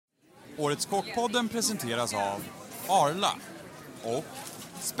Årets Kockpodden presenteras av Arla och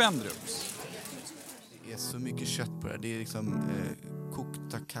Spendrups. Det är så mycket kött på det. Det är liksom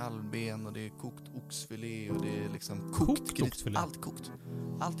kokta kalvben och det är kokt oxfilé och det är liksom kokt oxfilé. Allt kokt.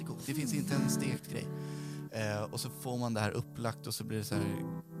 Allt är kokt. Det finns inte en stekt grej. Och så får man det här upplagt och så blir det så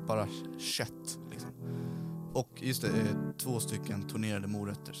här bara kött liksom. Och just det, 2 stycken tornerade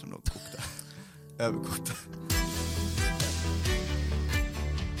morötter som låg kokta. Överkokta.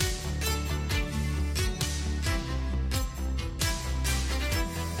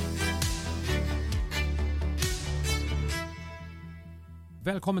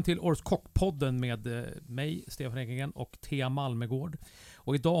 Välkommen till Årets Kockpodden med mig, Stefan Ekengren och Thea Malmegård.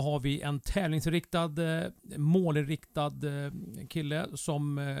 Och idag har vi en tävlingsriktad, målinriktad kille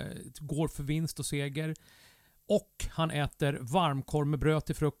som går för vinst och seger. Och han äter varmkorv med bröd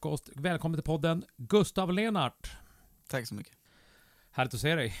till frukost. Välkommen till podden, Gustav Leonhardt. Tack så mycket. Härligt att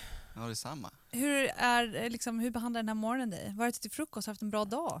se dig. Ja, det är samma. Hur behandlar den här morgonen dig? Var det till frukost? Haft en bra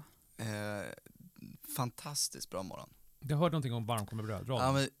dag? Fantastiskt bra morgon. Jag hörde någonting om varmkorv med bröd.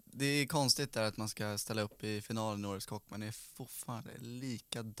 Ja, men det är konstigt där att man ska ställa upp i finalen i Årets Kock, men det är fortfarande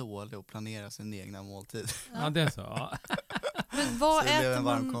lika dåligt att planera sin egna måltid. Ja, det är så. Ja. Men vad så det blev äter en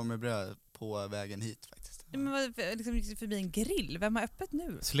man? varmkorv med bröd på vägen hit faktiskt. Men liksom gick förbi en grill. Vem har öppet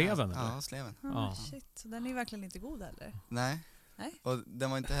nu? Sleven, eller? Ja, sleven. Ja. Shit, den är verkligen inte god heller. Nej. Nej. Och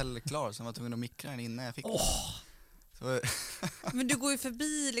den var inte heller klar, så jag var tvungen att mikra den innan jag fick den. Men du går ju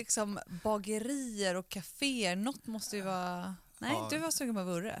förbi liksom bagerier och kaféer. Något måste ju vara... Nej, Ja. Du var sugen på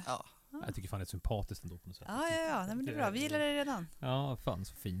vurre. Ja. Jag tycker fan det är sympatiskt ändå på något sätt. Ja. Nej, men det är bra. Vi gillar det redan. Ja, fan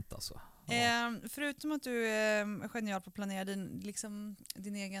så fint alltså. Ja. Förutom att du är genial på att planera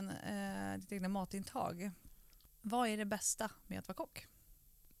ditt egna matintag. Vad är det bästa med att vara kock?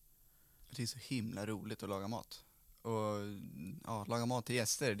 Det är så himla roligt att laga mat. Och ja, laga mat till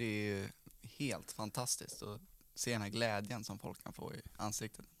gäster, det är helt fantastiskt. Och se den här glädjen som folk kan få i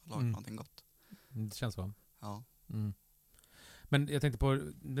ansiktet när man lagar någonting gott. Det känns så. Ja. Mm. Men jag tänkte på, jag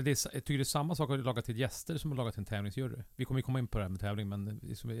tycker det är samma sak att laga till gäster som att laga till en tävlingsjury. Vi kommer ju komma in på det här med tävling, men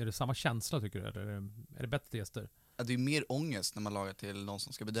är det samma känsla tycker du? Eller är det bättre till gäster? Ja, det är mer ångest när man lagar till någon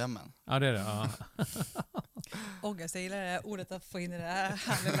som ska bedöma en. Ja, det är det. Ja. Ångest, jag gillar det här ordet att få in i det här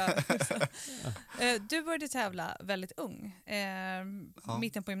härliga. Du började tävla väldigt ung.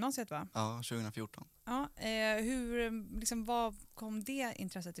 Mitten på gymnasiet, va? Ja, 2014. Ja, var kom det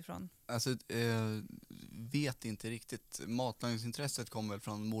intresset ifrån? Alltså, vet inte riktigt. Matlagningsintresset kom väl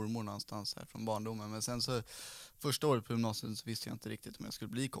från mormor någonstans här från barndomen. Men sen så, första året på gymnasiet så visste jag inte riktigt om jag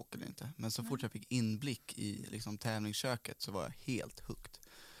skulle bli kock eller inte. Men så fort jag fick inblick i liksom, tävlingsköket så var jag helt hooked.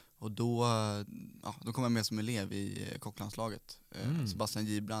 Och då kom jag med som elev i kocklandslaget. Sebastian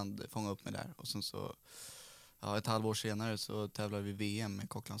Gibrand fångade upp mig där. Och sen så, ett halvår senare så tävlade vi VM med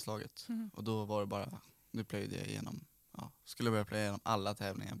kocklandslaget. Och då var det bara, nu plöjde jag igenom, skulle börja plöja igenom alla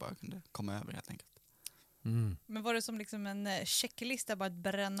tävlingar jag bara kunde komma över helt enkelt. Mm. Men var det som liksom en checklista bara att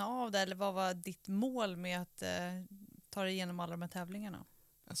bränna av det? Eller vad var ditt mål med att ta dig igenom alla de här tävlingarna?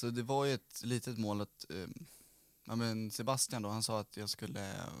 Alltså det var ju ett litet mål att... Sebastian då, han sa att jag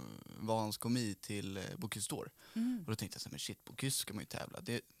skulle vara hans komi till Bocuse d'Or. Och då tänkte jag så här, men shit, Bocuse ska man ju tävla.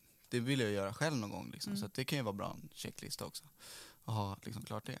 Det vill jag göra själv någon gång liksom. Så att det kan ju vara bra en checklista också. Och ha liksom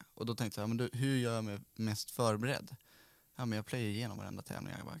klart det. Och då tänkte jag, men hur gör jag mig mest förberedd? Ja, men jag plöjer igenom varenda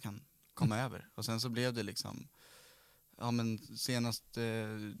tävling jag bara kan komma över. Och sen så blev det liksom,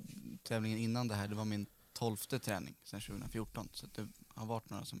 senaste tävlingen innan det här, det var min 12:e träning sedan 2014. Så det har varit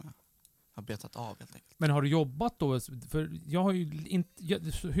några som jag har betat av helt enkelt. Men har du jobbat då? För jag har ju inte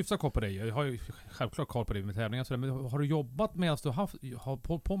hyfsat koll på dig. Jag har ju självklart koll på dig med tävlingar. Så där, men har du jobbat med att du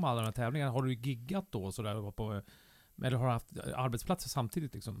har på med alla de här tävlingarna? Har du giggat då? Så där, eller har du haft arbetsplatser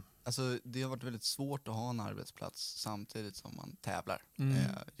samtidigt? Liksom? Alltså, det har varit väldigt svårt att ha en arbetsplats samtidigt som man tävlar.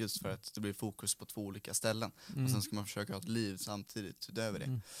 Just för att det blir fokus på 2 olika ställen. Och sen ska man försöka ha ett liv samtidigt utöver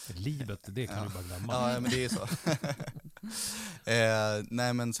det. Livet, det kan du bara glömma. Ja, men det är så.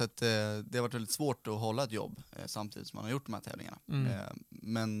 Så att, det har varit väldigt svårt att hålla ett jobb samtidigt som man har gjort de här tävlingarna.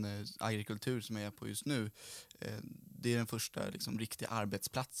 Men agrikultur som jag är på just nu, det är den första liksom, riktiga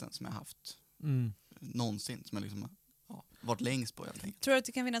arbetsplatsen som jag har haft någonsin. Som jag liksom varit längst på helt enkelt. Tror du att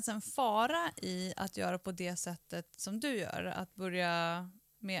det kan finnas en fara i att göra på det sättet som du gör? Att börja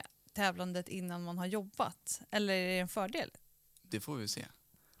med tävlandet innan man har jobbat? Eller är det en fördel? Det får vi se.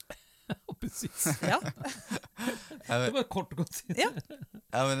 Precis. Ja. Det var kort och gott. Ja.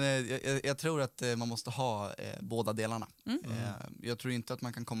 Jag tror att man måste ha båda delarna. Jag tror inte att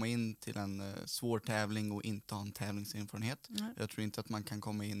man kan komma in till en svår tävling och inte ha en tävlingserfarenhet. Jag tror inte att man kan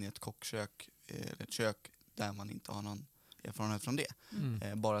komma in i ett kockkök eller ett kök där man inte har någon erfarenhet från det.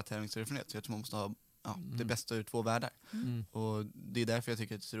 Bara tävlingserfarenhet. Så jag tror man måste ha det bästa ur 2 världar. Och det är därför jag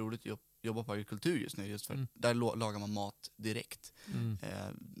tycker att det är så roligt att jobba på agrikultur just nu. Just för att där lagar man mat direkt.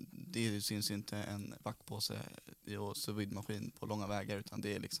 Det syns inte en vaktpåse och sous-vide-maskin på långa vägar, utan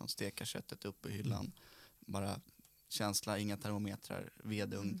det är liksom steka köttet upp i hyllan. Bara känsla, inga termometrar,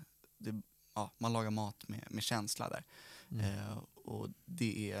 vedugn. Man lagar mat med känsla där. Och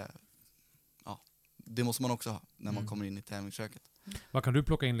det är det måste man också ha när man kommer in i tävlingsköket. Vad kan du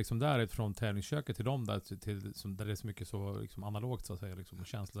plocka in liksom därifrån tävlingsköket till dem där, där det är så mycket så liksom analogt så att säga liksom, och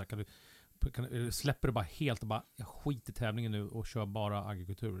känsla? Släpper du bara helt och bara jag skiter i tävlingen nu och kör bara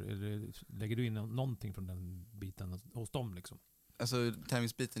agrikultur? Eller lägger du in någonting från den biten hos dem liksom? Alltså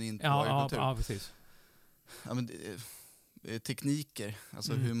tävlingsbiten in på agrikultur? Ja, precis. Ja, men tekniker,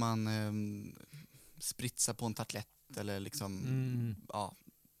 alltså hur man spritsar på en tartlett eller liksom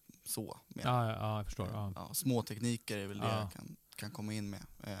så. Ja, jag förstår. Ja. Små tekniker är väl det jag kan komma in med.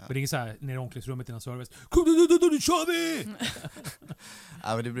 Men det är inget så här nere i omklädningsrummet innan service. Nu kör vi!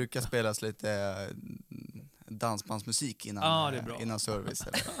 Ja, men det brukar spelas lite dansbandsmusik innan service.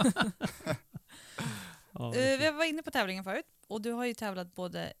 Vi var inne på tävlingen förut och du har ju tävlat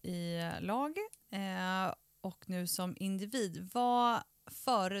både i lag och nu som individ. Vad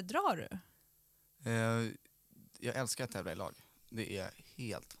föredrar du? Jag älskar att tävla i lag. Det är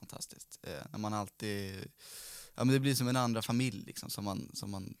helt fantastiskt. När man alltid... Ja, men det blir som en andra familj liksom,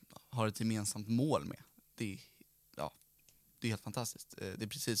 som man har ett gemensamt mål med. Det är helt fantastiskt. Det är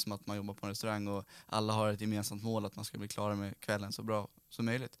precis som att man jobbar på en restaurang och alla har ett gemensamt mål att man ska bli klara med kvällen så bra som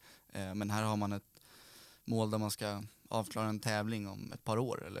möjligt. Men här har man ett mål där man ska avklara en tävling om ett par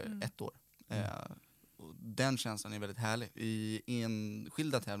år eller 1 år. Och den känslan är väldigt härlig. I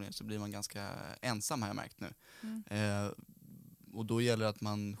enskilda tävlingar så blir man ganska ensam, har jag märkt nu. Och då gäller det att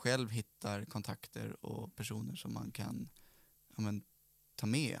man själv hittar kontakter och personer som man kan ta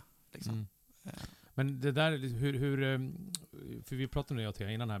med. Liksom. Men det där, hur för vi pratade med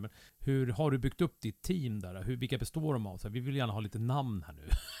jag innan här, men hur har du byggt upp ditt team där? Vilka består de av? Så vi vill gärna ha lite namn här nu.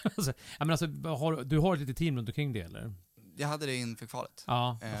 Du har ett litet team runt omkring det, eller? Jag hade det inför kvalet.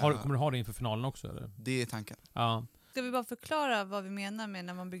 Ja. Kommer du ha det inför finalen också, eller? Det är tanken. Ja. Ska vi bara förklara vad vi menar med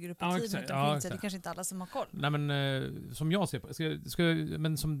när man bygger upp ett team? Det är kanske inte alla som har koll. Nej, men som jag ser på,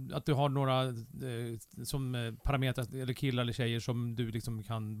 men som att du har några som parametrar eller killar eller tjejer som du liksom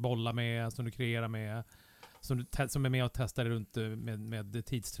kan bolla med, som du kreerar med, som är med och testar runt med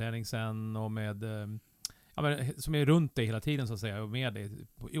tidsträning sen och med som är runt dig hela tiden så att säga och med dig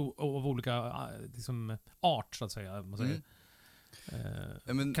av olika liksom art så att säga man säger.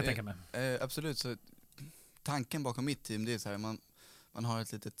 Kan jag tänka mig. Absolut, så tanken bakom mitt team, det är så här, man har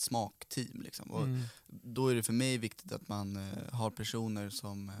ett litet smakteam liksom. Och då är det för mig viktigt att man har personer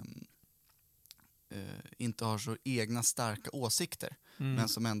som inte har så egna starka åsikter men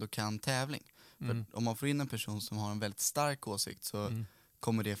som ändå kan tävling. För om man får in en person som har en väldigt stark åsikt så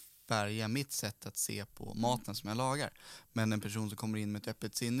kommer det färga mitt sätt att se på maten som jag lagar. Men en person som kommer in med ett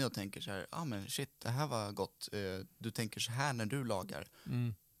öppet sinne och tänker så här, men shit, det här var gott. Du tänker så här när du lagar.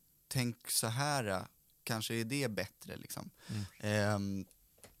 Tänk så här, kanske är det bättre liksom.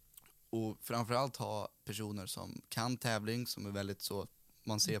 Och framförallt ha personer som kan tävling, som är väldigt så,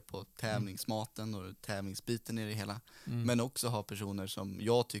 man ser på tävlingsmaten och tävlingsbiten i det hela. Men också ha personer som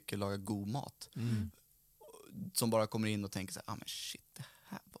jag tycker lagar god mat. Som bara kommer in och tänker så här, men shit, det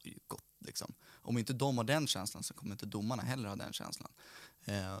här var ju gott liksom. Om inte de har den känslan så kommer inte domarna heller ha den känslan.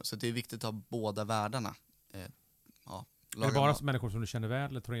 Så det är viktigt att ha båda världarna. Är det bara människor som du känner väl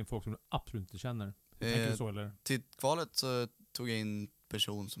eller tar du in folk som du absolut inte känner? Tänker du så, eller? Till kvalet så tog jag in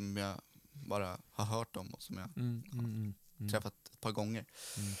person som jag bara har hört om och som jag träffat ett par gånger.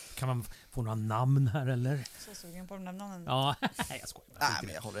 Kan man få några namn här, eller? Så sugen på de där namnen. Ja, nej jag skojar. Nej,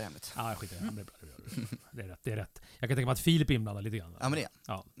 men jag håller det hemligt. Ja, jag skiter i det. Det är rätt. Jag kan tänka mig att Filip är inblandad lite grann. Ja, men det är.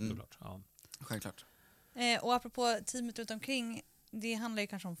 Ja, såklart. Ja. Självklart. Och apropå teamet runt omkring, det handlar ju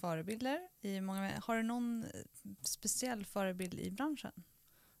kanske om förebilder. Har du någon speciell förebild i branschen?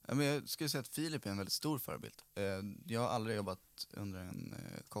 Ja, men jag skulle säga att Filip är en väldigt stor förebild. Jag har aldrig jobbat under en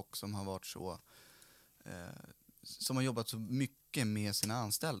kock som har varit så... som har jobbat så mycket med sina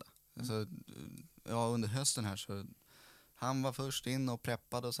anställda. Alltså, under hösten här så... Han var först in och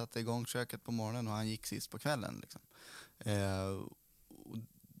preppade och satte igång köket på morgonen och han gick sist på kvällen. Liksom. Och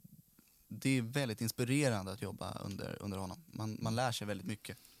det är väldigt inspirerande att jobba under honom. Man lär sig väldigt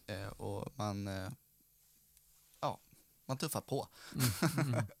mycket. Och man tuffar på.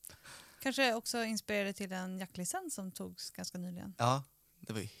 Kanske också inspirerade till en jaktlicens som togs ganska nyligen. Ja,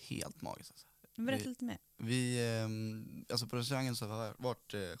 det var ju helt magiskt. Alltså. Berätta lite mer. Alltså på restaurangen så har jag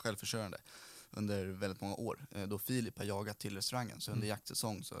varit självförsörjande. under väldigt många år. Då Filip har jagat till restaurangen, så under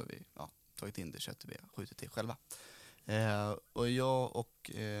jaktsäsong så har vi tagit in det köttet vi har skjutit till själva. Och jag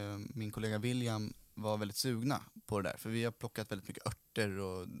och min kollega William var väldigt sugna på det där, för vi har plockat väldigt mycket örter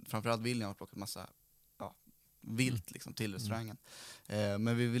och framförallt William har plockat massa vilt liksom, till restaurangen.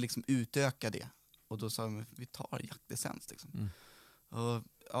 Men vi vill liksom utöka det, och då sa vi tar jaktlicens liksom.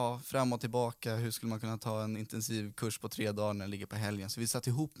 Och fram och tillbaka, hur skulle man kunna ta en intensiv kurs på 3 dagar när det ligger på helgen? Så vi satte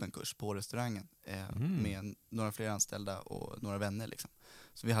ihop en kurs på restaurangen med några fler anställda och några vänner liksom.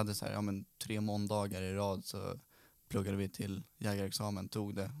 Så vi hade så här, 3 måndagar i rad så pluggade vi till jägarexamen,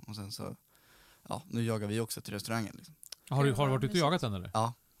 tog det, och sen så nu jagar vi också till restaurangen liksom. Har du varit ute och jagat den eller?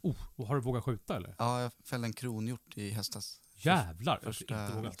 Ja. Och har du vågat skjuta eller? Ja, jag fällde en kronhjort i höstas. Jävlar, jag skulle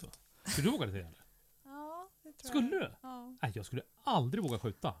inte vågat det. Skulle du våga det eller? Ja, det tror Skulle jag. du? Ja. Nej, jag skulle aldrig våga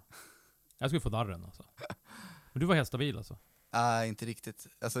skjuta. Jag skulle få darren alltså. Men du var hästabil alltså? Nej, inte riktigt.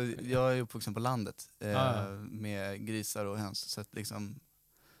 Alltså, jag är uppvuxen på landet med grisar och höns, så att liksom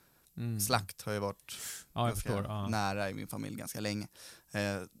slakt har ju varit ganska nära i min familj ganska länge.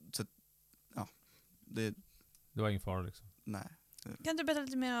 Så det var ingen fara liksom? Nej. Kan du berätta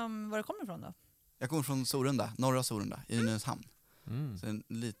lite mer om var du kommer ifrån då? Jag kommer från Sorunda, norra Sorunda, i Nynäshamn. Så en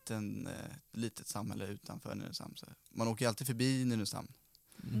litet samhälle utanför Nynäshamn. Så man åker alltid förbi Nynäshamn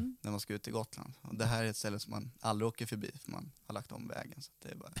när man ska ut till Gotland. Och det här är ett ställe som man aldrig åker förbi, för man har lagt om vägen. Så det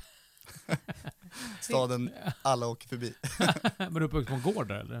är bara staden alla åker förbi. Men du är uppvuxen på en gård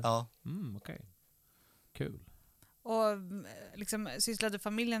där eller? Ja. Okej. Kul. Och liksom, sysslade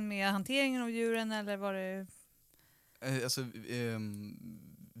familjen med hanteringen av djuren, eller var det...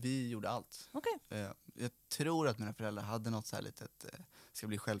 Vi gjorde allt. Okay. Jag tror att mina föräldrar hade något så här litet ska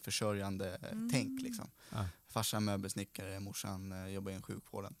bli självförsörjande tänk liksom. Farsan möbelsnickare, morsan jobbar i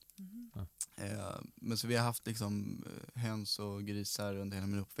sjukvården. Men så vi har haft liksom höns och grisar under hela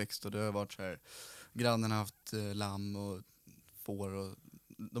min uppväxt, och det har varit så här, grannen har haft lamm och får, och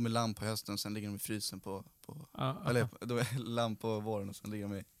de är lamm på hösten och sen ligger de i frysen eller de är lamm på våren och sen ligger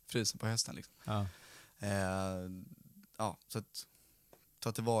de i frysen på hösten liksom. Så att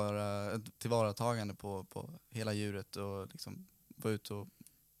ta tillvaratagande på hela djuret, och liksom vara ute och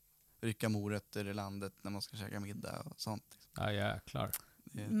rycka morötter i landet när man ska käka middag och sånt. Ja, jäklar.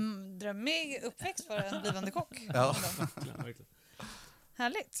 Drömmig uppväxt för en blivande kock. Ja.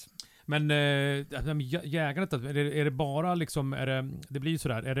 Härligt. Men jägandet, är det bara liksom, det blir ju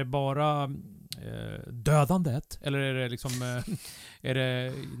sådär, är det bara dödandet, eller är det liksom är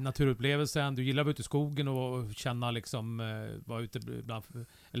det naturupplevelsen, du gillar att vara ute i skogen och känna liksom vara ute bland,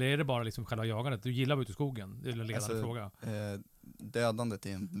 eller är det bara liksom själva jagandet, du gillar att vara ute i skogen? Det är en ledande fråga. Dödandet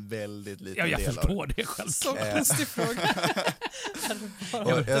är en väldigt liten del. Jag förstår det själv. Så konstig fråga.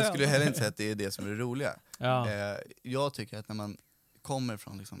 Jag skulle heller inte säga att det är det som är det roliga. Jag tycker att när man kommer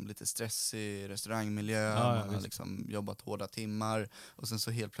från liksom lite stressig restaurangmiljö, man har liksom jobbat hårda timmar, och sen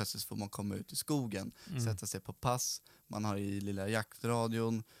så helt plötsligt får man komma ut i skogen, sätta sig på pass, man har i lilla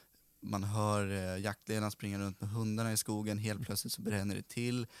jaktradion, man hör jaktledarna springa runt med hundarna i skogen, helt plötsligt så bränner det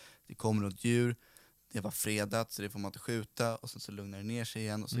till, det kommer något djur, det var fredat så det får man inte skjuta, och sen så lugnar det ner sig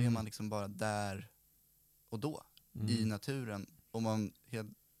igen, och så är man liksom bara där och då i naturen, och man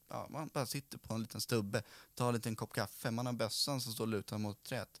bara sitter på en liten stubbe, tar en liten kopp kaffe, man har bössan som står lutad mot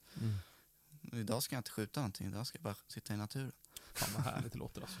träet. Idag ska jag inte skjuta någonting, idag ska jag bara sitta i naturen. Fan vad härligt det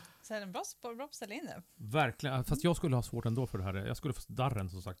låter alltså. Så är det en bra på att ställa in det. Verkligen, fast jag skulle ha svårt ändå för det här. Jag skulle få darren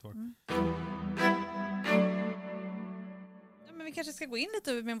som sagt var. Men vi kanske ska gå in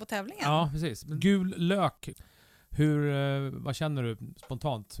lite med på tävlingen. Ja, precis. Gul lök. Vad känner du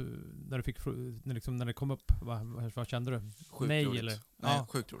spontant när du fick när det kom upp? Vad kände du? Sjukt Nej roligt. eller? Nej,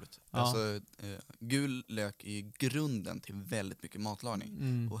 sjukt roligt. Alltså, gul lök är grunden till väldigt mycket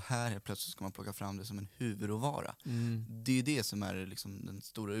matlagning. Och här plötsligt ska man plocka fram det som en huvudråvara. Det är det som är liksom den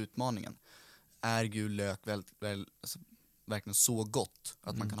stora utmaningen. Är gul lök verkligen så gott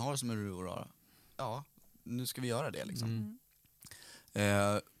att man kan ha det som en huvudråvara? Ja, nu ska vi göra det liksom.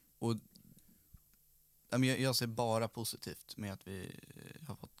 Och jag ser bara positivt med att vi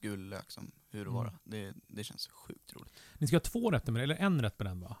har fått gul lök som huvudvara. Det känns sjukt roligt. Ni ska ha 2 rätter med det, eller en rätt med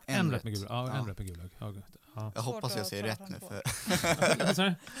den va? En rätt med gul. En rätt med gul lök. Jag hoppas jag säger rätt nu.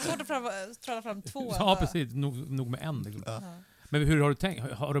 Svårt att trolla fram 2. Ja, precis. Nog med en. Liksom. Men hur har du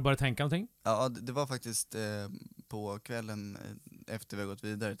tänkt? Har du börjat tänka någonting? Ja, det var faktiskt på kvällen efter vi har gått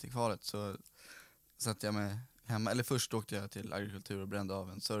vidare till kvalet, så satt jag mig hemma, eller först åkte jag till agrikultur och brände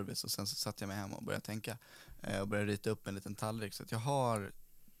av en service, och sen så satt jag mig hemma och började tänka och började rita upp en liten tallrik, så att jag har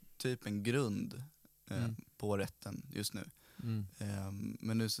typ en grund på rätten just nu.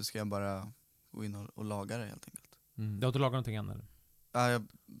 Men nu så ska jag bara gå in och laga det helt enkelt. Du har inte lagat någonting än eller? Ja, jag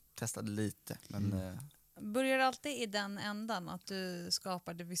testade lite, men... Börjar alltid i den ändan att du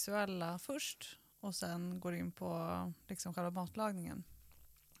skapar det visuella först och sen går in på liksom själva matlagningen?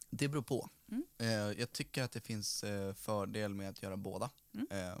 Det beror på. Mm. Jag tycker att det finns fördel med att göra båda.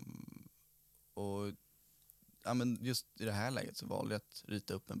 Och ja, men just i det här läget så valde jag att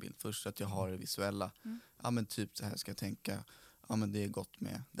rita upp en bild först så att jag har det visuella. Ja, men typ så här ska jag tänka. Ja, men det är gott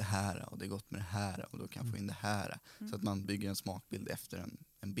med det här och det är gott med det här och då kan jag få in det här. Så att man bygger en smakbild efter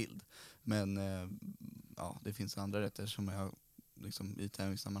en bild. Men ja, det finns andra rätter som jag liksom i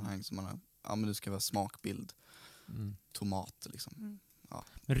tävlingssammanhang som man har, ja men det ska vara smakbild. Tomat liksom. Ja.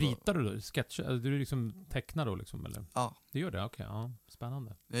 Men ritar du då? Sketcher? Du liksom tecknar då liksom, eller? Ja. Det gör det? Okej, ja.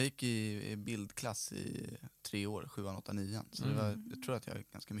 Spännande. Jag gick i bildklass i 3 år, 7, 8, 9. Så det var, jag tror att jag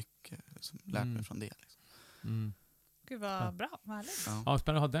ganska mycket liksom, lärt mig från det. Liksom. Gud vad bra, vad härligt. Ja,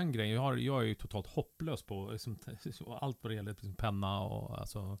 spännande att ha den grejen. Jag är ju totalt hopplös på liksom, allt vad det gäller liksom, penna och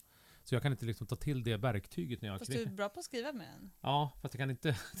alltså, så jag kan inte liksom ta till det verktyget när jag... Fast du är bra på att skriva med den. Ja, fast jag kan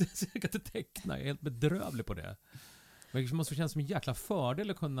inte teckna. Jag är helt bedrövlig på det. Men det måste kännas som en jäkla fördel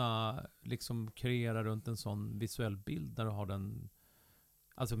att kunna liksom kreera runt en sån visuell bild där du har den,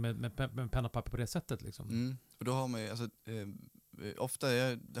 alltså med penna och papper på det sättet liksom. För då har man ju, alltså, ofta,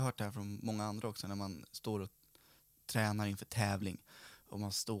 jag har hört det här från många andra också, när man står och tränar inför tävling och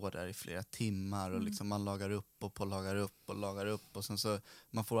man står där i flera timmar och liksom man lagar upp och sen så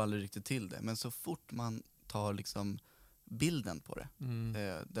man får aldrig riktigt till det. Men så fort man tar liksom bilden på det,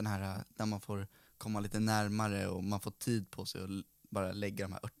 den här när man får komma lite närmare och man får tid på sig och bara lägga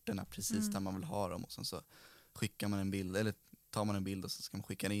de här örterna precis där man vill ha dem och sen så skickar man en bild eller tar man en bild och så ska man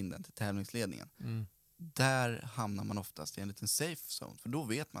skicka in den till tävlingsledningen. Där hamnar man oftast i en liten safe zone, för då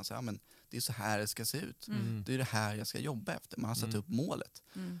vet man så här, men det är så här det ska se ut. Det är det här jag ska jobba efter. Man har satt upp målet.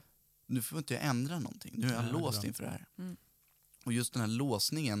 Nu får inte jag ändra någonting. Nu är jag låst inför det här. Och just den här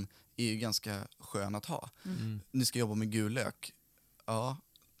låsningen är ju ganska skön att ha. Ni ska jobba med gul lök. Ja,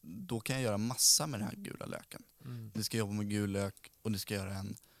 då kan jag göra massa med den här gula löken. Ni ska jobba med gul lök och ni ska göra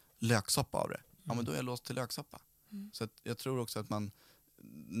en löksoppa av det. Ja, men då är jag låst till löksoppa. Så att jag tror också att man,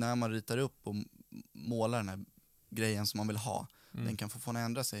 när man ritar upp och målar den här grejen som man vill ha, den kan få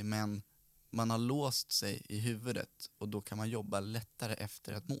ändra sig, men man har låst sig i huvudet och då kan man jobba lättare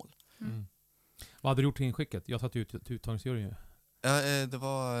efter ett mål. Vad hade du gjort till inskicket? Jag satt ut till uttagningsjuryn. Ja, det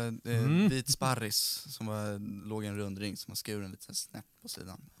var vit sparris som låg i en rundring som var skuren lite snett på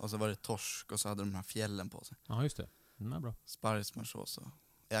sidan. Och så var det torsk och så hade de här fjällen på sig. Ja, just det. Det är bra. Sparris med sås och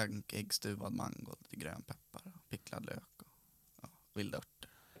äggstuvad mango, lite grönpeppar, picklad lök och vilda örter.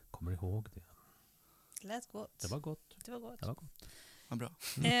 Kommer ihåg det. Det lät gott. Det var gott. Det var gott. Det var gott. Ja, bra.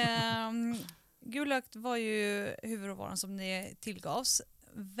 Gul lök var ju huvudråvaran som ni tillgavs.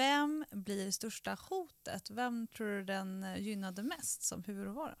 Vem blir största hotet? Vem tror du den gynnade mest som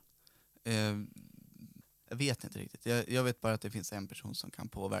huvudråvara? Jag vet inte riktigt. Jag vet bara att det finns en person som kan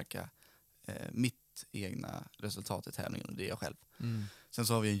påverka mitt egna resultat i tävlingen, och det är jag själv. Sen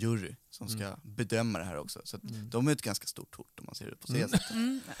så har vi en jury som ska bedöma det här också. Så att de är ett ganska stort hot om man ser det på det sättet.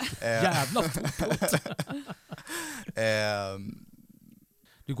 Jävla stort hot.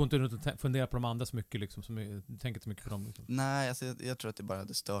 Du går inte runt och funderar på de andra så mycket liksom, du tänker inte så mycket på dem liksom. Nej, alltså jag tror att det bara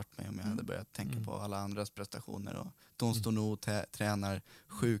hade stört mig om jag hade börjat tänka på alla andras prestationer, och de står nog och tränar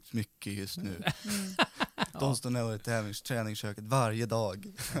sjukt mycket just nu. De står nog i träningsköket varje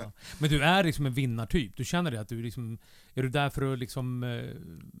dag. Ja. Men du är liksom en vinnartyp. Du känner det att du liksom, är du där för att liksom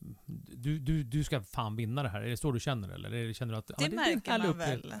du ska fan vinna det här? Är det så du känner, eller känner du att det märker man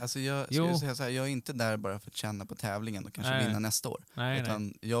väl? Alltså jag skulle säga så här, jag är inte där bara för att känna på tävlingen och kanske vinna nästa år.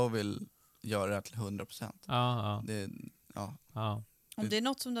 Utan jag vill göra det till 100%. Om det är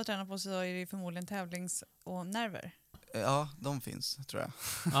något som du har tränat på så är det förmodligen tävlings- och nerver. Ja, de finns, tror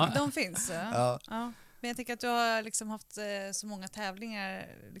jag. De finns, ja. Men jag tycker att du har liksom haft så många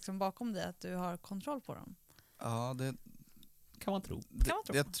tävlingar liksom bakom dig att du har kontroll på dem. Ja, det kan man tro.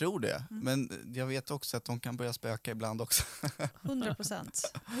 Jag tror det, men jag vet också att de kan börja spöka ibland också. 100%.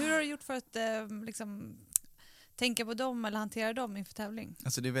 Hur har du gjort för att liksom tänka på dem eller hantera dem inför tävling?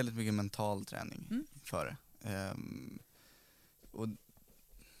 Alltså det är väldigt mycket mental träning för det. Och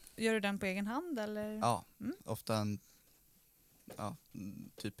gör du den på egen hand eller? Ja, ofta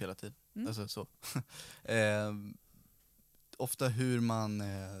typ hela tiden. Alltså så. Ofta hur man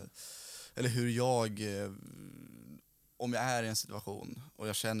eller hur jag om jag är i en situation och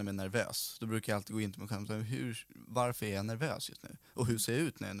jag känner mig nervös, då brukar jag alltid gå in till mig själv och säga, varför är jag nervös just nu? Och hur ser jag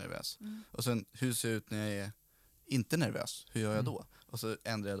ut när jag är nervös? Och sen, hur ser jag ut när jag är inte nervös? Hur gör jag då? Och så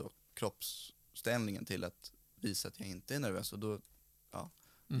ändrar jag då kroppsställningen till att visa att jag inte är nervös. Och då,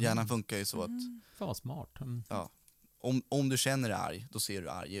 hjärnan funkar ju så att... Fan vad smart. Ja. om du känner dig arg, då ser du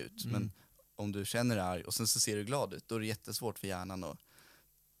arg ut. Men om du känner dig arg och sen så ser du glad ut, då är det jättesvårt för hjärnan att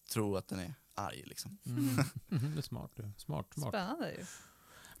tro att den är arg liksom. Det är smart. Smart. Spännande ju.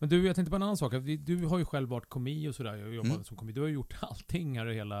 Men du, jag tänkte på en annan sak. Du har ju själv varit komi och sådär. Jag jobbat som komi. Du har ju gjort allting här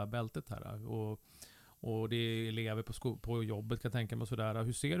i hela bältet här. Och det är elever på jobbet kan jag tänka mig och sådär.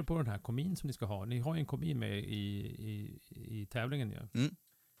 Hur ser du på den här komin som ni ska ha? Ni har ju en komi med i tävlingen ju.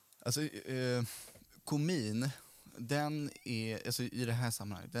 Alltså komin, den är, alltså i det här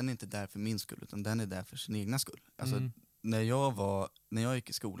sammanhanget, den är inte där för min skull, utan den är där för sin egna skull. Alltså när jag gick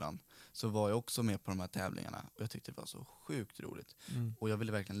i skolan så var jag också med på de här tävlingarna och jag tyckte det var så sjukt roligt. Och jag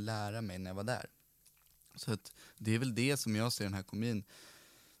ville verkligen lära mig när jag var där. Så att det är väl det som jag ser den här komin.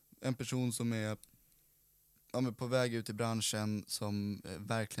 En person som är på väg ut i branschen, som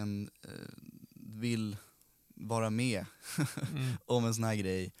verkligen vill vara med om en sån här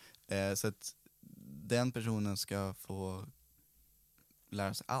grej. Så att den personen ska få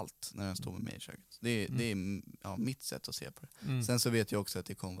lära sig allt när den står med mig i köket. Det är mitt sätt att se på det. Sen så vet jag också att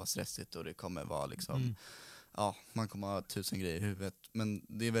det kommer vara stressigt och det kommer vara liksom, man kommer ha 1000 grejer i huvudet. Men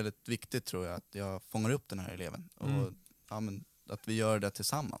det är väldigt viktigt tror jag att jag fångar upp den här eleven och att vi gör det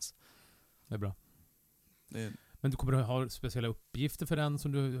tillsammans. Det är bra. Men du kommer att ha speciella uppgifter för den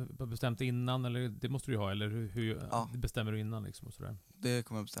som du har bestämt innan, eller det måste du ha, eller hur bestämmer du innan liksom och sådär? Det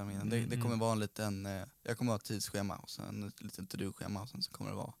kommer jag bestämma innan. Det kommer vara en liten, jag kommer ha ett tidsschema och sen ett litet to-do-schema och sen så kommer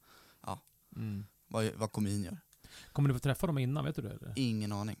det vara vad komin gör. Kommer du få träffa dem innan, vet du det? Eller?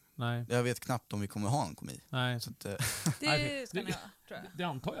 Ingen aning. Nej. Jag vet knappt om vi kommer ha en komi. Nej. Så att, Det ska ni ha, tror jag. Det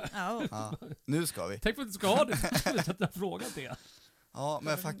antar jag. Ja. Nu ska vi. Tänk på att du ska ha det. Jag har frågat det. Ja,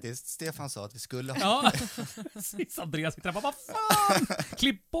 men faktiskt, Stefan sa att vi skulle ha. Ja, precis. Andreas sitter där. Vad fan!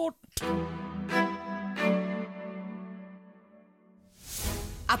 Klipp bort!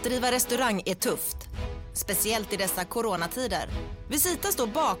 Att driva restaurang är tufft. Speciellt i dessa coronatider. Visita står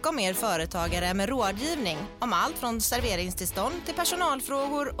bakom er företagare med rådgivning om allt från serveringstillstånd till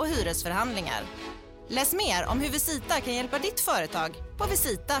personalfrågor och hyresförhandlingar. Läs mer om hur Visita kan hjälpa ditt företag på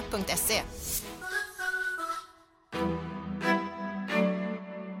visita.se.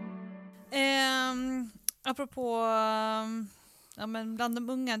 Apropå men bland de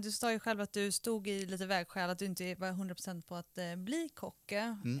unga, du sa ju själv att du stod i lite vägskäl, att du inte var 100% på att bli kock.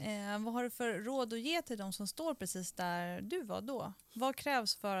 Vad har du för råd att ge till de som står precis där du var då? Vad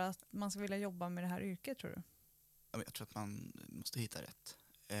krävs för att man ska vilja jobba med det här yrket, tror du? Jag tror att man måste hitta rätt.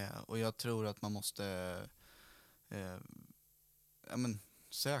 Och jag tror att man måste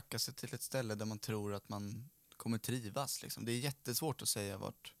söka sig till ett ställe där man tror att man kommer trivas. Liksom. Det är jättesvårt att säga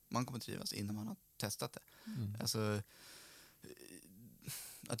vart man kommer trivas innan man har testat det. Alltså,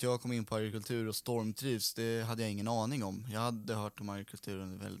 att jag kom in på agrikultur och stormtrivs, det hade jag ingen aning om. Jag hade hört om agrikultur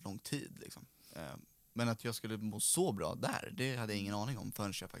under väldigt lång tid. Liksom. Men att jag skulle må så bra där, det hade jag ingen aning om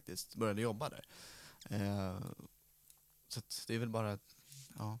förrän jag faktiskt började jobba där. Så att det är väl bara att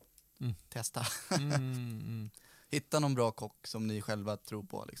testa. Hitta någon bra kock som ni själva tror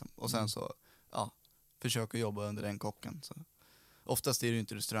på. Liksom. Och sen så försök att jobba under den kocken. Så. Oftast är det ju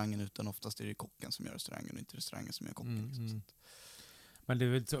inte restaurangen, utan oftast är det kocken som gör restaurangen och inte restaurangen som gör kocken. Liksom. Men det är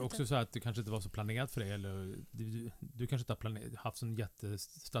väl också så att det kanske inte var så planerat för dig, eller du kanske inte har haft en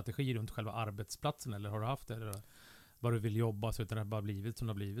jättestrategi runt själva arbetsplatsen, eller har du haft det? Eller vad du vill jobba så utan det har bara blivit som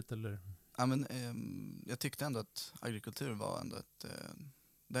det har blivit, eller? Ja, men jag tyckte ändå att agrikultur var ändå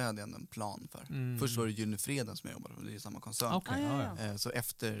det hade jag ändå en plan för. Först var det Gyllenfreden som jag jobbade på, det är samma koncern. Okay, så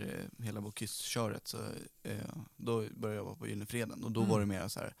efter hela Bocuse-köret så då började jag jobba på Gyllenfreden. Och då var det mer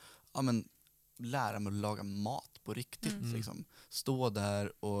så här, lära mig att laga mat på riktigt. Liksom. Stå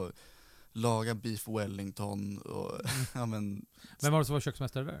där och laga beef wellington. Och, Vem var det som var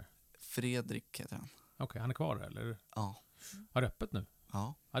köksmästare där? Fredrik heter han. Okej, han är kvar eller? Ja. Har det öppet nu?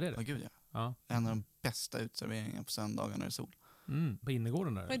 Ja, det är det. Ja, gud ja. En av de bästa utserveringarna på söndagar när det är sol. På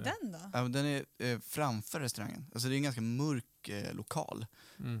innergården där? Vad är den då? Ja, den är framför restaurangen. Alltså det är en ganska mörk lokal.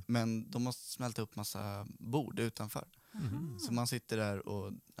 Men de måste smälta upp massa bord utanför. Så man sitter där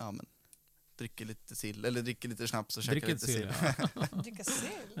och dricker lite sill, eller dricker lite snaps och käkar lite sill.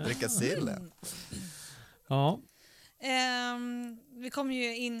 Dricka sill. Ja. Vi kommer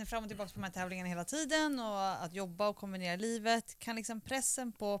ju in fram och tillbaka på de här tävlingarna hela tiden, och att jobba och kombinera livet. Kan liksom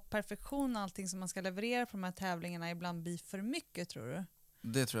pressen på perfektion och allting som man ska leverera på de här tävlingarna ibland bli för mycket, tror du?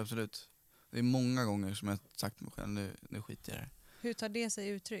 Det tror jag absolut. Det är många gånger som jag har sagt till mig själv, nu skiter jag i det. Hur tar det sig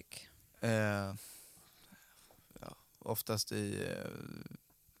uttryck? Oftast i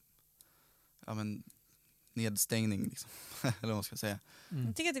nedstängning liksom. Eller vad man ska säga.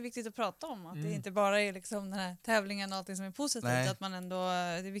 Jag tycker att det är viktigt att prata om att det inte bara är liksom den här tävlingen och allting som är positivt. Nej. Att man ändå,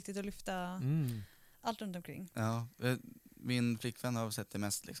 det är viktigt att lyfta Allt runt omkring. Ja, min flickvän har sett det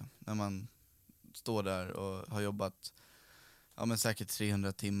mest liksom. När man står där och har jobbat men säkert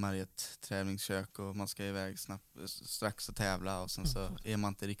 300 timmar i ett träningskök och man ska iväg strax och tävla och sen så är man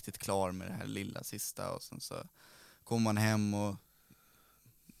inte riktigt klar med det här lilla sista och sen så kommer man hem och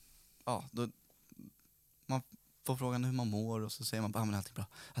då man får frågan hur man mår och så säger man men allt är bra,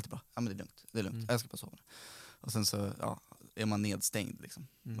 ja men det är lugnt, jag ska bara sova. Och sen så är man nedstängd liksom.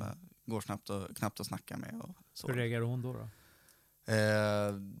 Går knappt att snacka med och så. Hur reagerar hon då?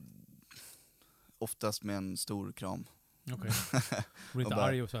 Oftast med en stor kram. Okej. Hon är inte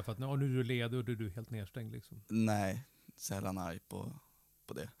arg och så här för att nu är du ledig och du är helt nedstängd liksom. Nej, sällan arg på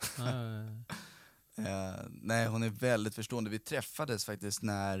det. Nej, hon är väldigt förstående. Vi träffades faktiskt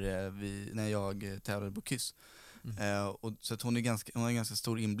när jag tävlade på KYS. Och så att hon har ganska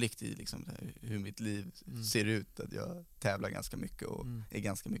stor inblick i liksom, hur mitt liv ser ut. Att jag tävlar ganska mycket och är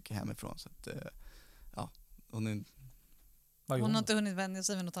ganska mycket hemifrån. Så att, hon har inte hunnit vänja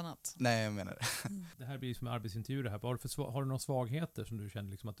sig med något annat. Nej, jag menar det. Det här blir som en arbetsintervju det här. Har du några svagheter som du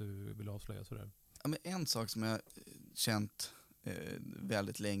känner liksom att du vill avslöja sådär? Ja, men en sak som jag känt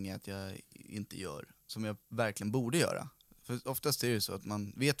väldigt länge att jag inte gör, som jag verkligen borde göra. För oftast är det så att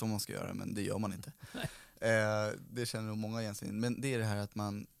man vet vad man ska göra, men det gör man inte. Det känner nog många egentligen. Men det är det här att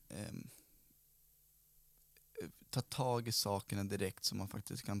man tar tag i sakerna direkt som man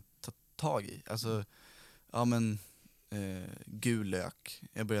faktiskt kan ta tag i. Alltså, gul lök.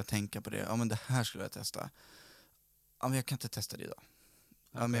 Jag börjar tänka på det. Ja, men det här skulle jag testa. Ja, men jag kan inte testa det idag.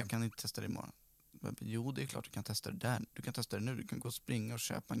 Ja, men jag kan inte testa det imorgon. Jo, det är klart du kan testa det där. Du kan testa det nu. Du kan gå och springa och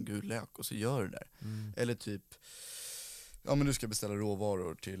köpa en gul lök och så gör du det där. Eller typ, men du ska beställa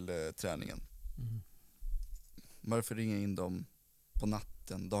råvaror till träningen. Varför ringer jag in dem på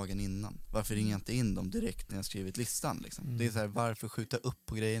natten, dagen innan? Varför ringer jag inte in dem direkt när jag skrivit listan? Liksom? Det är så här, varför skjuta upp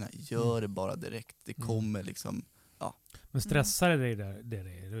på grejerna? Gör det bara direkt. Det kommer liksom, Men stressar det dig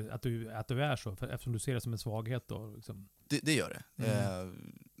där, att du är så? Eftersom du ser det som en svaghet då? Liksom. Det gör det.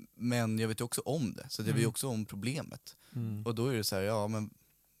 Men jag vet också om det. Så jag vet också om problemet. Och då är det så här, men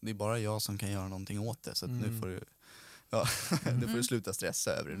det är bara jag som kan göra någonting åt det. Så att nu får du... nu får du sluta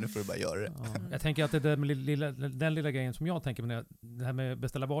stressa över det. Nu får du bara göra det. Jag tänker att det där med den lilla grejen som jag tänker med det här med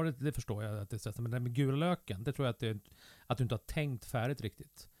beställa varor, det förstår jag att det är stressande. Men det här med gula löken, det tror jag att du inte har tänkt färdigt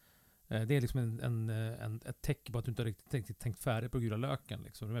riktigt. Det är liksom ett tecken på att du inte har riktigt tänkt färdigt på gula löken.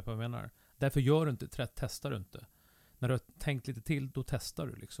 Liksom. Du vet vad jag menar? Därför gör du inte, testar du inte. När du har tänkt lite till, då testar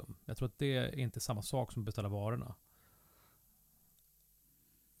du. Liksom. Jag tror att det är inte samma sak som att beställa varorna.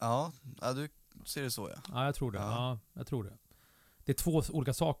 Ja, du ser det så, ja. Ja, jag tror det. Ja, jag tror det. Det är två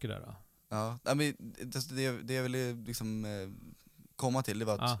olika saker där. Då. Ja, men det jag ville liksom komma till, det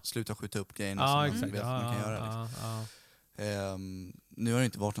var att sluta skjuta upp grejerna som man vet att man kan göra. Liksom. Nu har det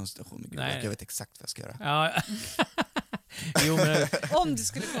inte varit någon situation med gud. Jag vet exakt vad jag ska göra. Ja. Jo, men... Om det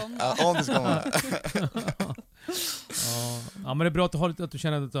skulle komma. Ja, om det ska komma. Ja, men det är bra att du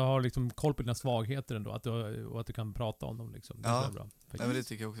känner att du har liksom koll på dina svagheter ändå. Och att du kan prata om dem. Liksom. Det är bra. Nej, men det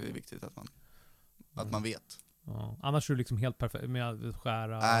tycker jag också är viktigt att man vet. Ja. Annars är du liksom helt perfekt med att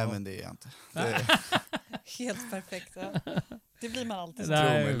skära. Nej, men det är jag inte. Helt perfekt. Ja. Det blir man alltid.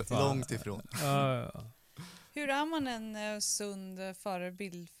 Långt ifrån. Ja. Hur är man en sund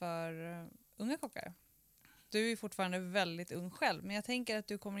förebild för unga kockar? Du är fortfarande väldigt ung själv, men jag tänker att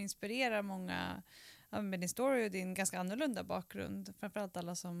du kommer inspirera många med din story och din ganska annorlunda bakgrund. Framförallt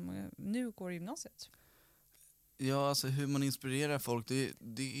alla som nu går i gymnasiet. Ja, alltså hur man inspirerar folk,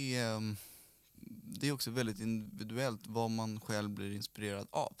 det är också väldigt individuellt vad man själv blir inspirerad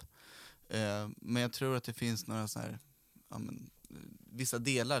av. Men jag tror att det finns några så här, vissa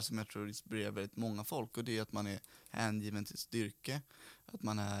delar som jag tror inspirerar väldigt många folk, och det är att man är hängiven till styrke,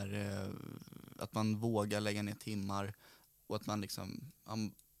 att man vågar lägga ner timmar och att man liksom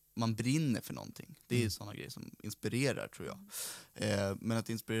man brinner för någonting. Det är sådana grejer som inspirerar, tror jag. Men att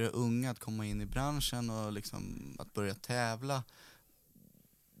inspirera unga att komma in i branschen och liksom att börja tävla,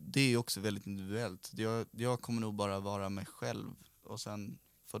 det är också väldigt individuellt. Jag kommer nog bara vara mig själv, och sen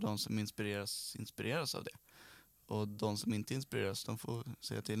får de som inspireras av det. Och de som inte inspireras, de får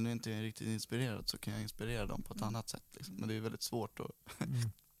säga till. Nu är inte riktigt inspirerad, så kan jag inspirera dem på ett annat sätt. Liksom. Men det är väldigt svårt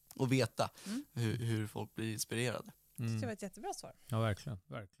att veta hur folk blir inspirerade. Det var ett jättebra svar. Ja, verkligen.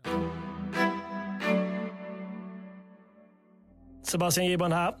 Sebastian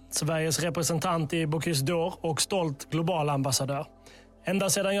Gibran här, Sveriges representant i Bocuse d'Or och stolt global ambassadör. Ända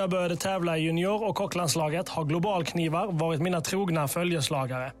sedan jag började tävla i junior- och kocklandslaget har globalknivar varit mina trogna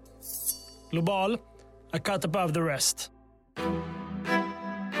följeslagare. Global, a cut above the rest.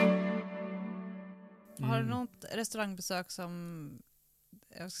 Har du något restaurangbesök som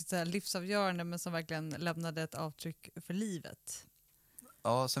jag ska säga livsavgörande, men som verkligen lämnade ett avtryck för livet?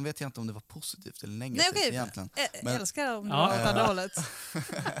 Ja, sen vet jag inte om det var positivt eller negativt egentligen. Jag älskar om det var åt andra hållet.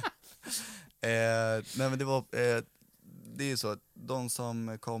 Nej, men det är ju så att de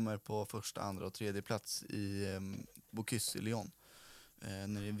som kommer på första, andra och tredje plats i Bocuse i Lyon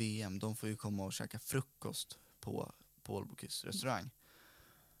när det är VM, de får ju komma och käka frukost på Paul Bocuse restaurang.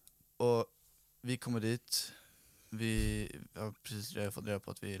 Och vi kommer dit, vi har precis fått reda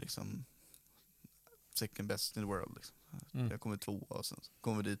på att vi är liksom second best in the world liksom. Jag kommer 2 och sen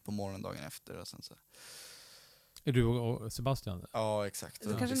kommer vi dit på morgondagen efter och sen så. Är du och Sebastian? Ja, exakt.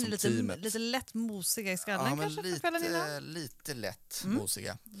 Det kanske blir lite lätt mosiga i skallen, ja, kanske för kvällen innan? Lite lätt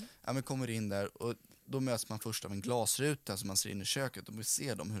mosiga. Ja, men kommer in där och då möts man först av en glasruta som man ser in i köket och vi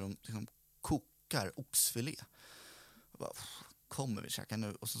ser dem hur de liksom kokar oxfilé. Och bara, kommer vi käka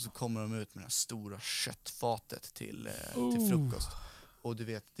nu? Och så kommer de ut med det här stora köttfatet till frukost. Och du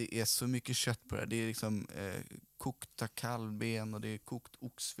vet, det är så mycket kött på det här. Det är liksom kokta kalvben och det är kokt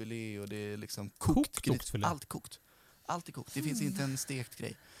oxfilé och det är liksom kokt oxfilé. Allt är kokt. Det finns inte en stekt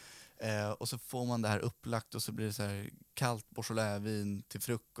grej. Och så får man det här upplagt och så blir det så här kallt Beaujolais-vin till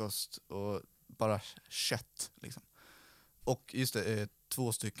frukost och bara kött liksom. Och just det,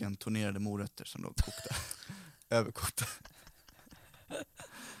 2 stycken tornerade morötter som låg kokta. Överkokta.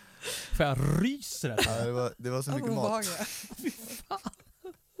 För jag ryser. Ja, det var så mycket mat.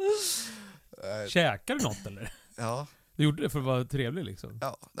 Käkar du något eller? Ja. Du gjorde det för att vara trevlig liksom?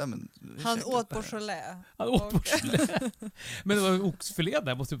 Ja, men han åt Beaujolais. Men det var oxfilé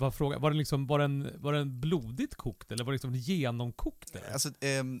där, måste jag bara fråga. Var den blodigt kokt eller var det liksom genomkokt? Alltså,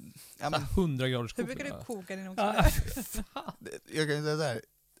 100 graders kokt. Hur brukar du koka din oxfilé? Jag kan säga så här.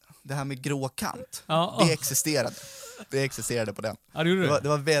 Det här med grå kant, det existerade. Det existerade på den. Ja, det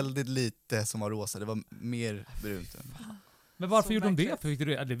var väldigt lite som var rosa, det var mer brunt. Men varför gjorde de det?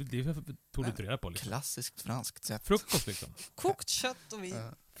 Det tog du inte reda på. Liksom. Klassiskt franskt sätt. Frukost liksom. Kokt kött och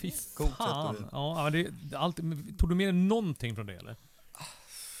vin. Fy fan. Ja, men tog du med någonting från det eller?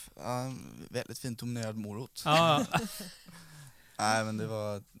 Ja, väldigt fint dominerad morot. Ja. Nej, men det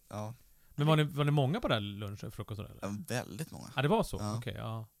var... Ja. Men var ni många på den lunchen, frukosten? Eller? Ja, väldigt många. Ja, det var så? Ja. Okej,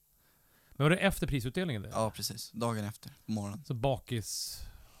 ja. Men var det efter prisutdelningen? Det? Ja, precis. Dagen efter, på morgonen. Så bakis...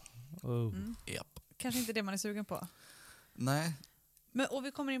 Japp. Kanske inte det man är sugen på. Nej. Men, och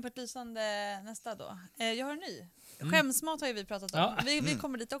vi kommer in på ett lysande nästa då. Jag har en ny. Skämsmat har ju vi pratat om. Ja. Vi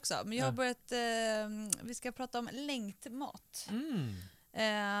kommer dit också. Men jag har börjat... vi ska prata om längtmat.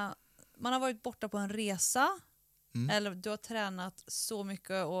 Man har varit borta på en resa. Eller du har tränat så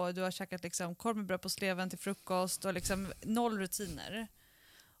mycket och du har käkat liksom korv med bröd på sleven till frukost och liksom 0 rutiner.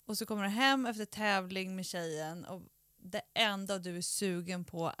 Och så kommer du hem efter tävling med tjejen och det enda du är sugen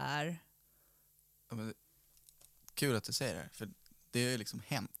på är... Ja, men, kul att du säger det, för det har ju liksom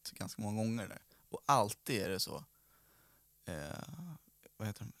hänt ganska många gånger där. Och alltid är det så. Vad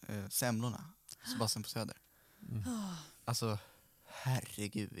heter de? Semlorna. Sebastian på Söder. Alltså,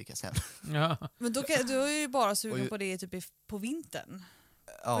 herregud vilka semlor. Ja. Men du är ju bara sugen på det typ på vintern.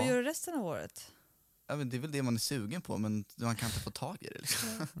 Ja. Vad gör du resten av året? Ja, men det är väl det man är sugen på, men man kan inte få tag i det.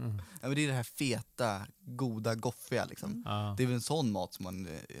 Liksom. Ja, men det är det här feta, goda, goffiga. Liksom. Det är väl en sån mat som man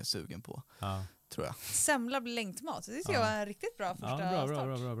är sugen på, tror jag. Semla blir längtmat. Det tycker jag var en riktigt bra första start.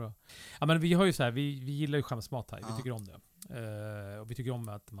 Bra. Ja, men vi har ju så här, vi gillar ju skämsmat här. Vi tycker om det. Och vi tycker om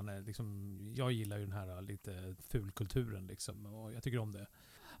att man är liksom, jag gillar ju den här lite fulkulturen liksom, och jag tycker om det.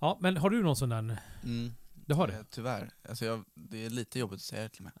 Ja, men har du någon sån där? Du har det? Tyvärr. Alltså det är lite jobbigt att säga det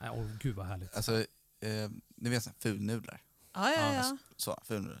till mig. Gud vad härligt. Alltså, ni vet såhär fulnudlar. Ja. Så,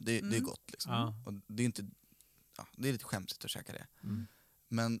 fulnudlar. Det är gott liksom. Och det är inte, det är lite skämsigt att käka det.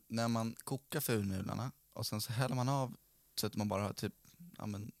 Men när man kokar fulnudlarna och sen så häller man av så att man bara har typ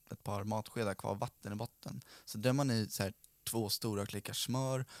ett par matskedar kvar vatten i botten. Så där man i så här 2 stora klickar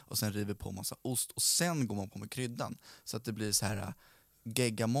smör och sen river på massa ost och sen går man på med kryddan så att det blir så här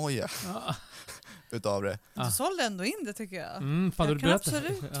geggamoja utav det. Du sålde ändå in det tycker jag. Jag kan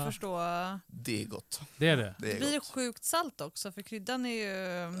absolut förstå. Det är gott. Det är det. Det blir sjukt salt också för kryddan är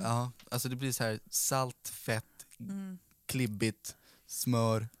ju... Ja, alltså det blir så här salt, fett, klibbigt,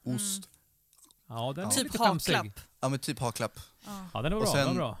 smör, ost. Ja, den är typ lite haklapp. Ja, men typ haklapp. Ja, den är bra. Och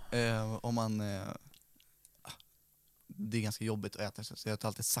sen, bra. Om man... det är ganska jobbigt att äta så jag tar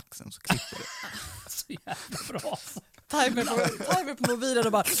alltid saxen så klipper det. Så jävla bra. Timer på mobilen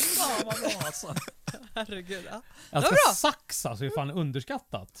och bara... Fan vad bra alltså. Herregud. Ja. Jag ska bra. sax alltså, är fan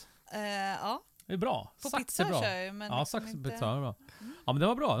underskattat. Ja. Det är bra. På sax pizza är bra. kör jag, men ja, sax och pizza är bra. Ja, men det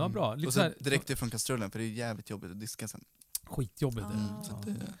var bra. Det var bra. Lite och så så här, direkt ifrån kastrullen för det är jävligt jobbigt att diska sen. Skitjobbigt. Så att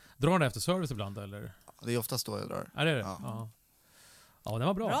Drar du efter service ibland eller? det är oftast då jag drar. Ja, det är det. Ja. Ja, den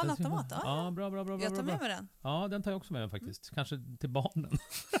var bra. Bra nattamat, ja. Ja, bra. Jag tar med mig den. Ja, den tar jag också med faktiskt. Kanske till barnen.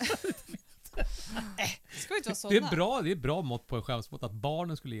 Ska inte vara såna. Det är bra mått på en skämsmått att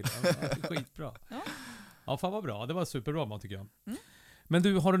barnen skulle gilla den. Det är skitbra. Ja, fan vad bra. Det var superbra mat tycker jag. Men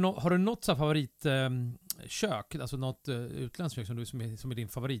du, har du något så här favoritkök? Alltså något utländskt kök som är din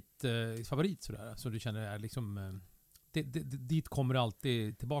favorit sådär? Så du känner är liksom... dit kommer du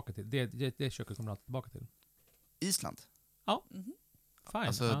alltid tillbaka till. Det köket kommer du alltid tillbaka till. Island. Ja. Fine.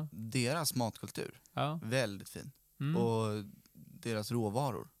 Alltså deras matkultur. Väldigt fin. Och deras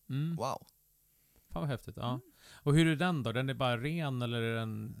råvaror. Wow. Fan vad häftigt. Ja. Och hur är den då? Den är bara ren eller är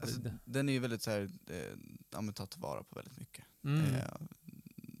den... Alltså, den är ju väldigt så här, tagit vara på väldigt mycket.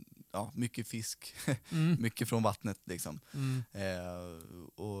 Mycket fisk. Mycket från vattnet liksom.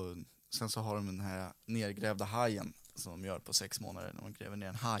 Och sen så har de den här nergrävda hajen som de gör på 6 månader när man gräver ner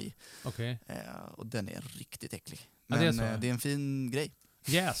en haj. Okay. Och den är riktigt äcklig. Men det är en fin grej.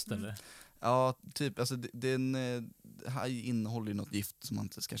 Jäst eller? Ja, typ. Alltså, haj innehåller ju något gift som man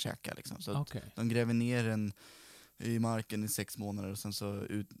inte ska käka. Liksom. Så de gräver ner den i marken i 6 månader och sen så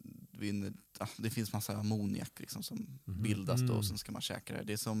utvinner... det finns massa ammoniak liksom, som bildas då och sen ska man käka det.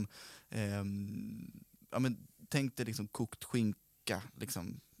 Det är som... tänk dig liksom kokt skinka.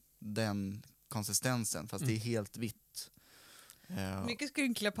 Liksom, den konsistensen, fast det är helt vitt. Mycket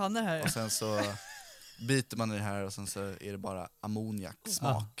skrynkliga pannor här. Och sen så biter man i det här och sen så är det bara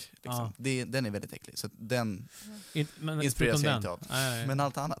ammoniaksmak. Liksom. Den är väldigt äcklig. Så den inspireras jag inte av. Men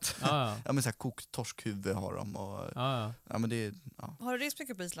allt annat. Men så här kokt torskhuvud har de. Och, Har du rest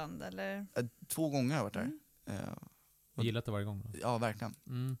mycket på Island? Eller? 2 gånger har jag varit där. Gillat det varje gång då? Ja, verkligen.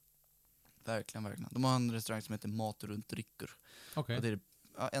 Verkligen. De har en restaurang som heter Mat runt Rycker. Okay. Och det är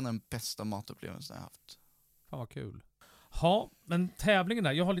en av de bästa matupplevelserna jag har haft. Fan vad kul. Ja, men tävlingen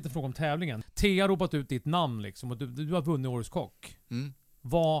där. Jag har lite fråga om tävlingen. Thea har ropat ut ditt namn liksom och du har vunnit Årets kock.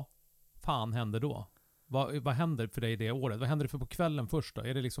 Vad fan händer då? Vad händer för dig det året? Vad händer det för på kvällen först då?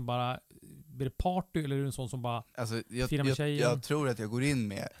 Är det liksom bara... Blir det party eller är det en sån som bara firar med tjejen? Jag tror att jag går in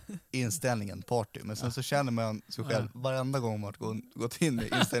med inställningen party. Men sen så känner man sig själv varenda gång man gått in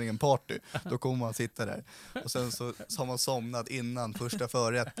med inställningen party. Då kommer man sitta där. Och sen så har man somnat innan första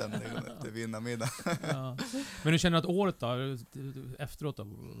förrätten till vinnarmiddag. Men du känner att året då? Efteråt då?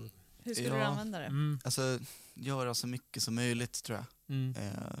 Hur ska du använda det? Alltså, göra så mycket som möjligt tror jag.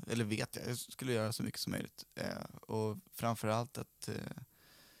 Eller vet jag skulle göra så mycket som möjligt. Och framförallt att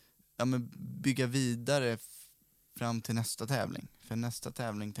bygga vidare fram till nästa tävling. För nästa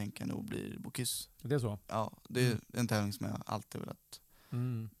tävling tänker jag nog blir Bocuse. Det är så? Ja, det är en tävling som jag alltid velat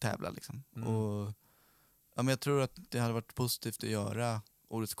tävla liksom. Och jag tror att det hade varit positivt att göra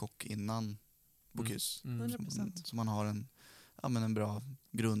Årets kock innan Bocuse. 100%. Så man har en bra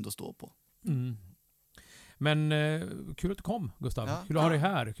grund att stå på. Men kul att du kom, Gustav. Kul att ha dig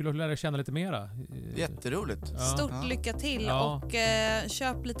här. Kul att lära dig känna lite mera. Jätteroligt. Stort lycka till och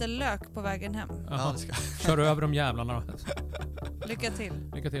köp lite lök på vägen hem. Ja, det ska. Kör över de jävlarna. Lycka till.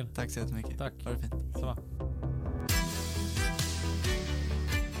 Lycka till. Tack så jättemycket. Tack. Ha det fint. Så.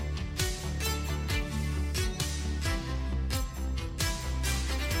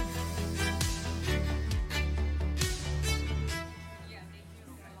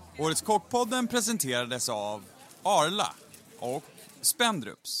 Årets kockpodden presenterades av Arla och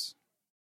Spendrups.